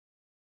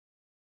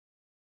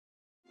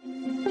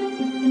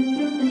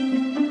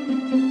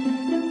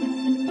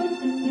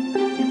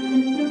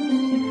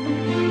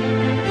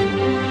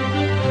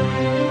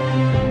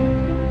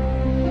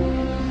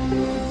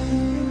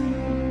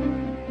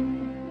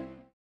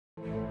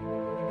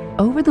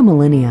Over the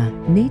millennia,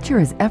 nature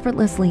has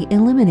effortlessly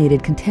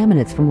eliminated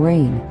contaminants from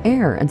rain,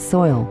 air, and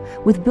soil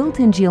with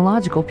built-in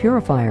geological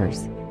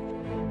purifiers.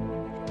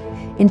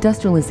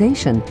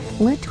 Industrialization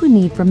led to a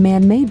need for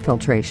man-made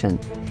filtration,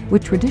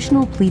 with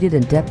traditional pleated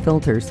and depth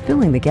filters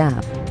filling the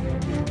gap.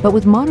 But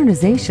with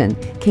modernization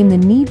came the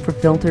need for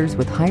filters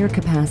with higher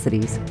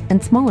capacities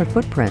and smaller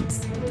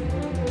footprints.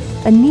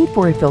 A need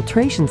for a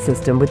filtration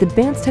system with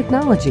advanced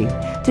technology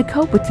to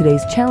cope with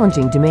today's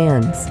challenging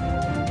demands.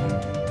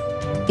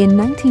 In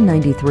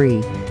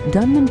 1993,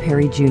 Dunman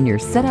Perry Jr.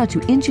 set out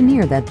to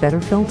engineer that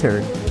better filter,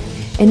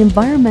 an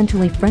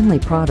environmentally friendly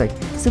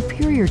product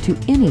superior to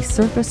any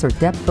surface or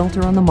depth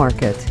filter on the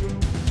market.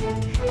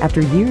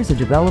 After years of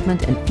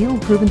development and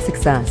field-proven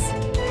success,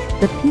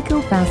 the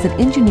PECOFacet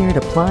engineered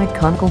applied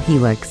conical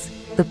helix,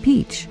 the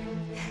PEACH,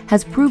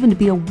 has proven to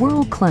be a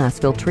world-class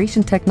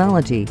filtration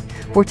technology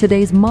for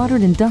today's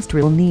modern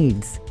industrial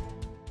needs.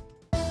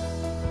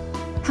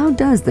 How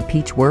does the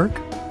PEACH work?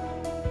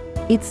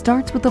 It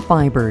starts with the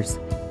fibers,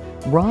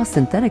 raw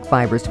synthetic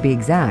fibers to be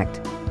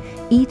exact,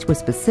 each with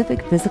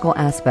specific physical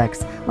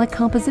aspects like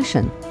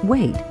composition,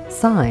 weight,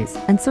 size,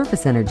 and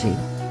surface energy.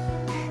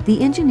 The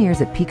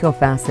engineers at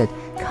PECOFacet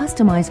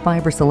customize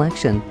fiber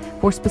selection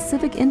for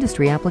specific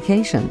industry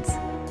applications.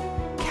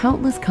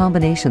 Countless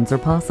combinations are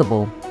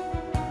possible.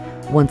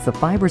 Once the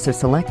fibers are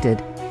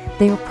selected,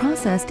 they are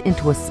processed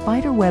into a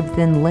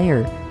spiderweb-thin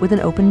layer with an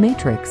open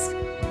matrix.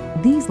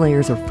 These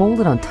layers are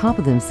folded on top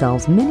of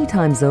themselves many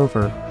times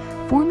over,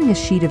 forming a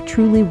sheet of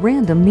truly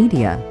random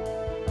media,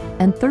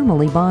 and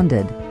thermally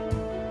bonded.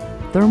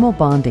 Thermal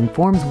bonding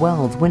forms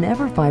welds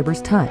whenever fibers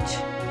touch.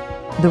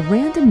 The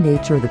random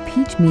nature of the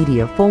PEACH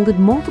media folded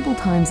multiple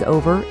times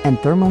over and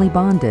thermally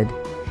bonded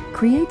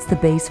creates the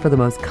base for the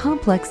most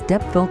complex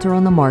depth filter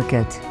on the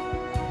market.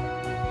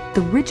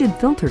 The rigid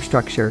filter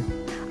structure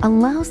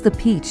allows the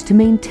PEACH to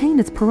maintain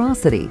its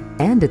porosity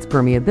and its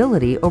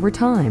permeability over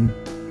time.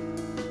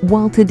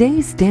 While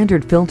today's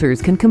standard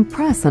filters can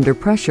compress under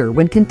pressure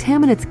when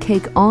contaminants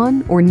cake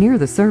on or near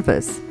the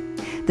surface,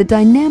 the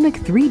dynamic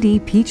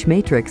 3D PEACH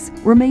matrix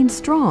remains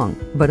strong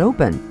but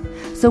open,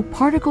 so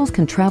particles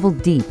can travel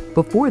deep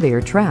before they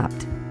are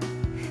trapped.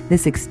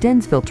 This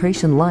extends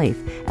filtration life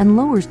and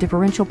lowers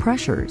differential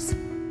pressures.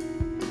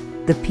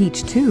 The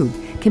PEACH tube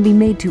can be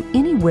made to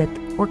any width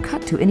or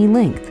cut to any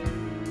length.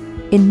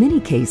 In many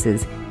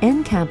cases,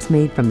 end caps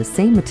made from the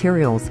same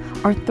materials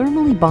are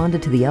thermally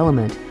bonded to the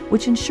element,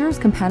 which ensures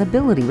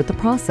compatibility with the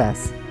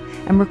process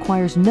and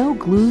requires no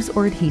glues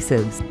or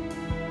adhesives.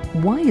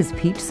 Why is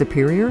PEACH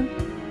superior?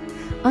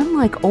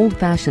 Unlike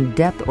old-fashioned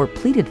depth or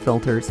pleated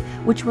filters,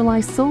 which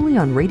rely solely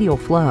on radial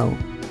flow,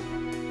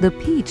 the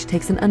PEACH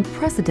takes an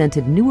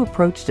unprecedented new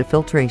approach to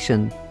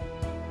filtration.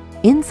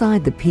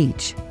 Inside the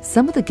PEACH,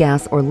 some of the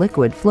gas or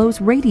liquid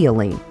flows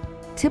radially,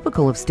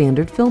 typical of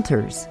standard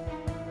filters.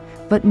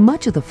 But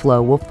much of the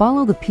flow will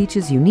follow the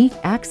PEACH's unique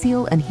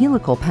axial and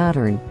helical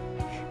pattern,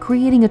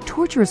 creating a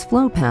tortuous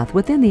flow path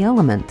within the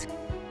element.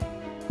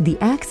 The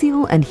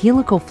axial and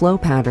helical flow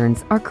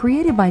patterns are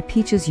created by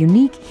PEACH's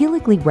unique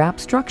helically wrapped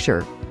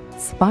structure.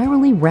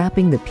 Spirally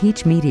wrapping the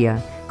PEACH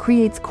media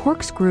creates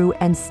corkscrew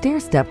and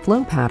stair-step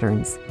flow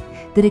patterns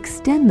that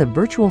extend the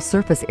virtual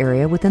surface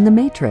area within the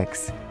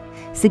matrix,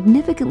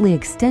 significantly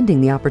extending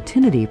the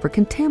opportunity for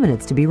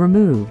contaminants to be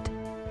removed.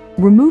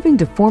 Removing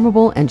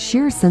deformable and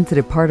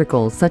shear-sensitive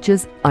particles such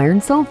as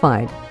iron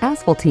sulfide,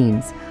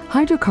 asphaltenes,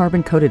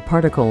 hydrocarbon-coated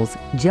particles,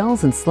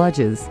 gels, and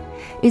sludges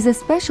is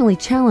especially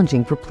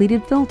challenging for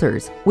pleated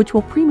filters, which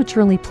will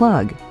prematurely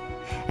plug,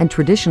 and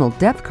traditional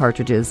depth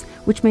cartridges,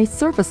 which may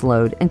surface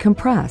load and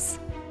compress.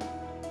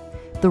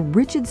 The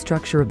rigid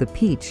structure of the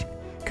PEACH,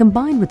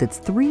 combined with its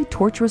 3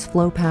 tortuous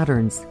flow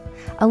patterns,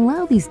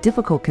 allow these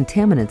difficult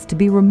contaminants to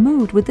be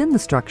removed within the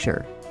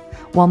structure,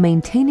 while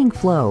maintaining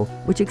flow,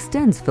 which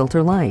extends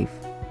filter life.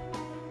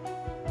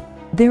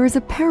 There is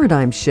a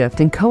paradigm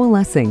shift in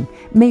coalescing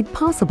made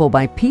possible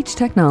by PEACH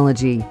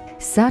technology,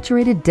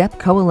 saturated depth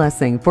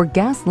coalescing for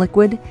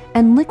gas-liquid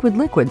and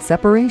liquid-liquid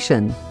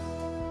separation.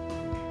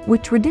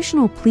 With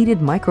traditional pleated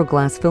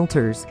microglass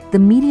filters, the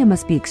media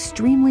must be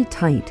extremely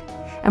tight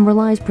and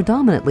relies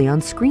predominantly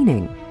on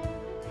screening.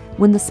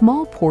 When the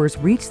small pores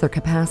reach their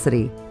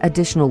capacity,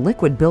 additional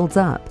liquid builds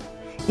up,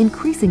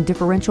 increasing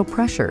differential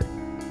pressure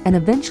and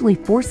eventually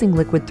forcing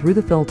liquid through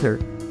the filter,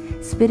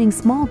 spitting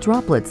small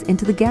droplets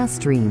into the gas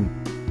stream.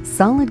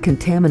 Solid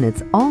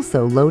contaminants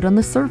also load on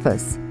the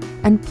surface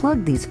and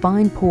plug these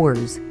fine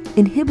pores,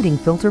 inhibiting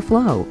filter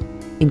flow,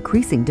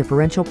 increasing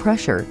differential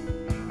pressure,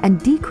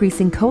 and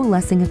decreasing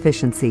coalescing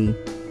efficiency.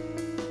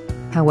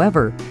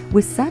 However,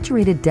 with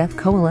saturated depth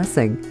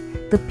coalescing,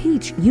 the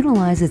PEACH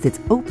utilizes its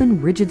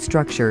open, rigid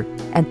structure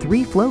and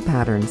 3 flow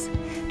patterns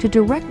to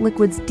direct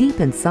liquids deep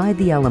inside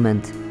the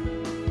element.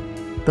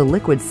 The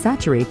liquids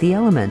saturate the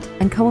element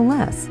and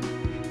coalesce,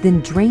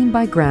 then drain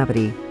by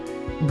gravity,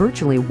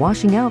 virtually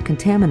washing out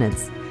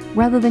contaminants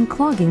rather than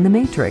clogging the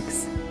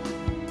matrix.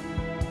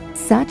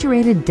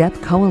 Saturated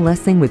depth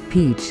coalescing with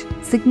PEACH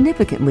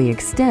significantly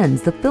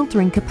extends the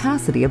filtering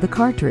capacity of the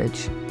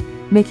cartridge,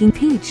 making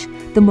Peach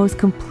the most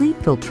complete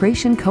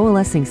filtration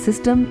coalescing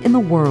system in the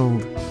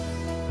world.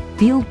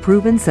 Field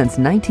proven since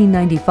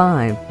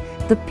 1995,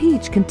 the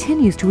Peach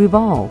continues to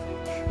evolve,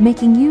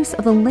 making use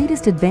of the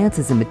latest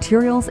advances in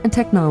materials and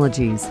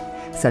technologies,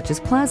 such as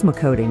plasma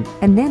coating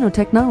and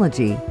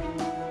nanotechnology.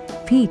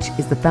 Peach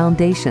is the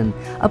foundation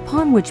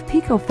upon which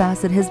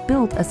PECOFacet has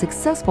built a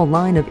successful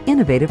line of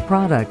innovative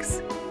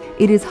products.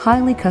 It is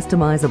highly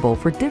customizable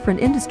for different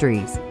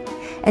industries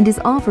and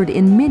is offered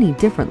in many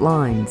different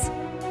lines.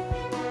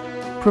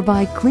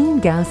 Provide clean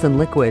gas and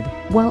liquid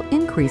while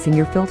increasing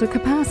your filter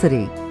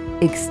capacity,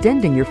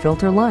 extending your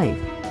filter life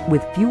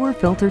with fewer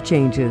filter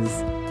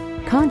changes.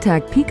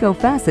 Contact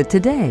PECOFacet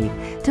today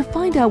to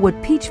find out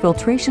what Peach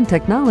filtration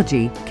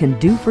technology can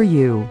do for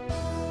you.